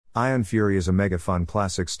Ion Fury is a mega fun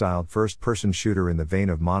classic-styled first-person shooter in the vein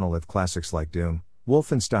of monolith classics like Doom,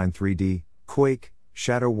 Wolfenstein 3D, Quake,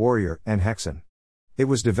 Shadow Warrior, and Hexen. It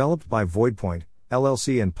was developed by Voidpoint,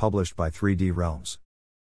 LLC and published by 3D Realms.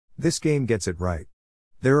 This game gets it right.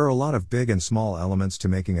 There are a lot of big and small elements to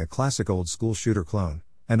making a classic old-school shooter clone,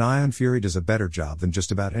 and Ion Fury does a better job than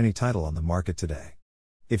just about any title on the market today.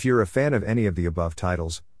 If you're a fan of any of the above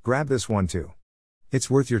titles, grab this one too. It's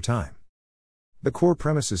worth your time. The core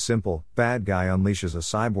premise is simple: bad guy unleashes a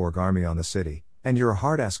cyborg army on the city, and you're a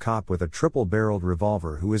hard-ass cop with a triple-barreled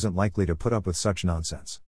revolver who isn't likely to put up with such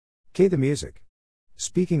nonsense. The music.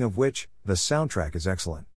 Speaking of which, the soundtrack is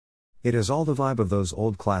excellent. It has all the vibe of those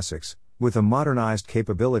old classics, with a modernized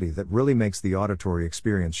capability that really makes the auditory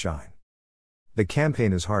experience shine. The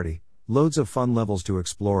campaign is hearty, loads of fun levels to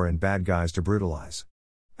explore and bad guys to brutalize.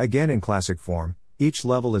 Again in classic form, each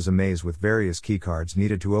level is a maze with various keycards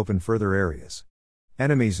needed to open further areas.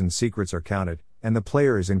 Enemies and secrets are counted, and the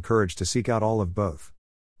player is encouraged to seek out all of both.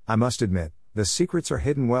 I must admit, the secrets are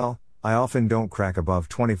hidden well. I often don't crack above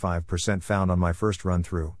 25% found on my first run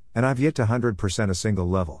through, and I've yet to 100% a single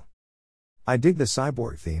level. I dig the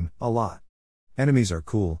cyborg theme a lot. Enemies are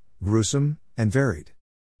cool, gruesome, and varied.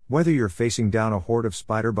 Whether you're facing down a horde of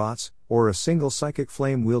spider bots, or a single psychic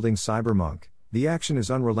flame-wielding cybermonk, the action is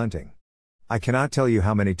unrelenting. I cannot tell you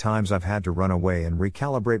how many times I've had to run away and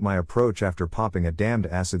recalibrate my approach after popping a damned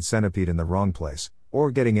acid centipede in the wrong place,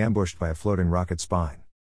 or getting ambushed by a floating rocket spine.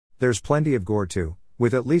 There's plenty of gore too,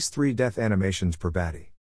 with at least 3 death animations per baddie.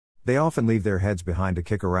 They often leave their heads behind to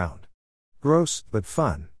kick around. Gross, but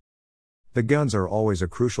fun. The guns are always a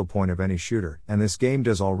crucial point of any shooter, and this game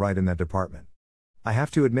does all right in that department. I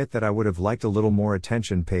have to admit that I would have liked a little more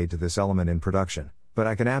attention paid to this element in production, but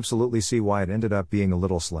I can absolutely see why it ended up being a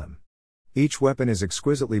little slim. Each weapon is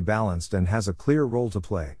exquisitely balanced and has a clear role to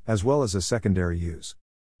play, as well as a secondary use.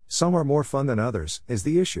 Some are more fun than others, is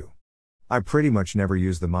the issue. I pretty much never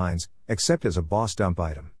use the mines, except as a boss dump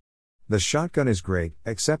item. The shotgun is great,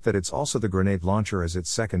 except that it's also the grenade launcher as its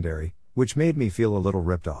secondary, which made me feel a little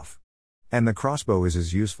ripped off. And the crossbow is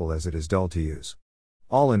as useful as it is dull to use.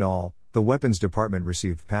 All in all, the weapons department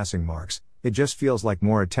received passing marks. It just feels like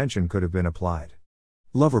more attention could have been applied.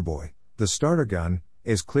 Loverboy, the starter gun,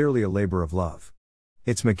 is clearly a labor of love.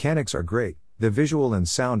 Its mechanics are great, the visual and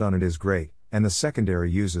sound on it is great, and the secondary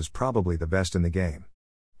use is probably the best in the game.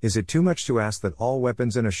 Is it too much to ask that all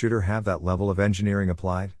weapons in a shooter have that level of engineering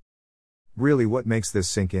applied? Really, what makes this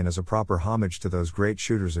sink in as a proper homage to those great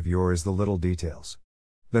shooters of yore is the little details.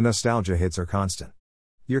 The nostalgia hits are constant.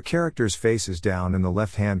 Your character's face is down in the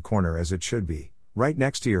left-hand corner as it should be, right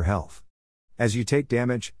next to your health. As you take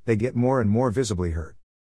damage, they get more and more visibly hurt.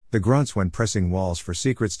 The grunts when pressing walls for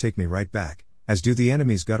secrets take me right back, as do the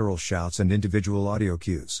enemy's guttural shouts and individual audio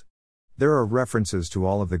cues. There are references to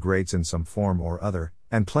all of the greats in some form or other,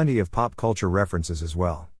 and plenty of pop culture references as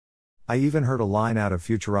well. I even heard a line out of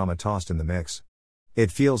Futurama tossed in the mix.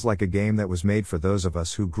 It feels like a game that was made for those of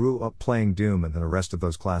us who grew up playing Doom and the rest of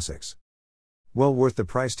those classics. Well worth the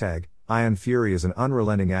price tag. Ion Fury is an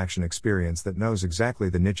unrelenting action experience that knows exactly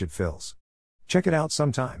the niche it fills. Check it out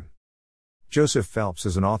sometime. Joseph Phelps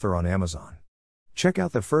is an author on Amazon. Check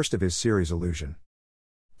out the first of his series Illusion.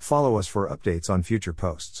 Follow us for updates on future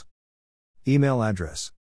posts. Email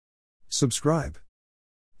address. Subscribe.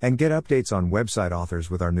 And get updates on website authors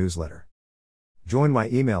with our newsletter. Join my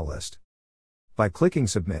email list. By clicking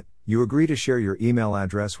Submit, you agree to share your email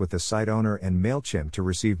address with the site owner and MailChimp to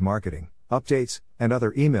receive marketing, updates, and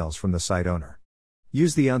other emails from the site owner.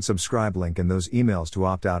 Use the unsubscribe link in those emails to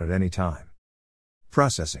opt out at any time.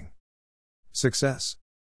 Processing. Success.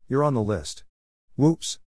 You're on the list.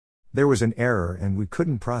 Whoops. There was an error and we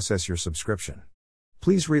couldn't process your subscription.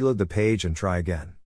 Please reload the page and try again.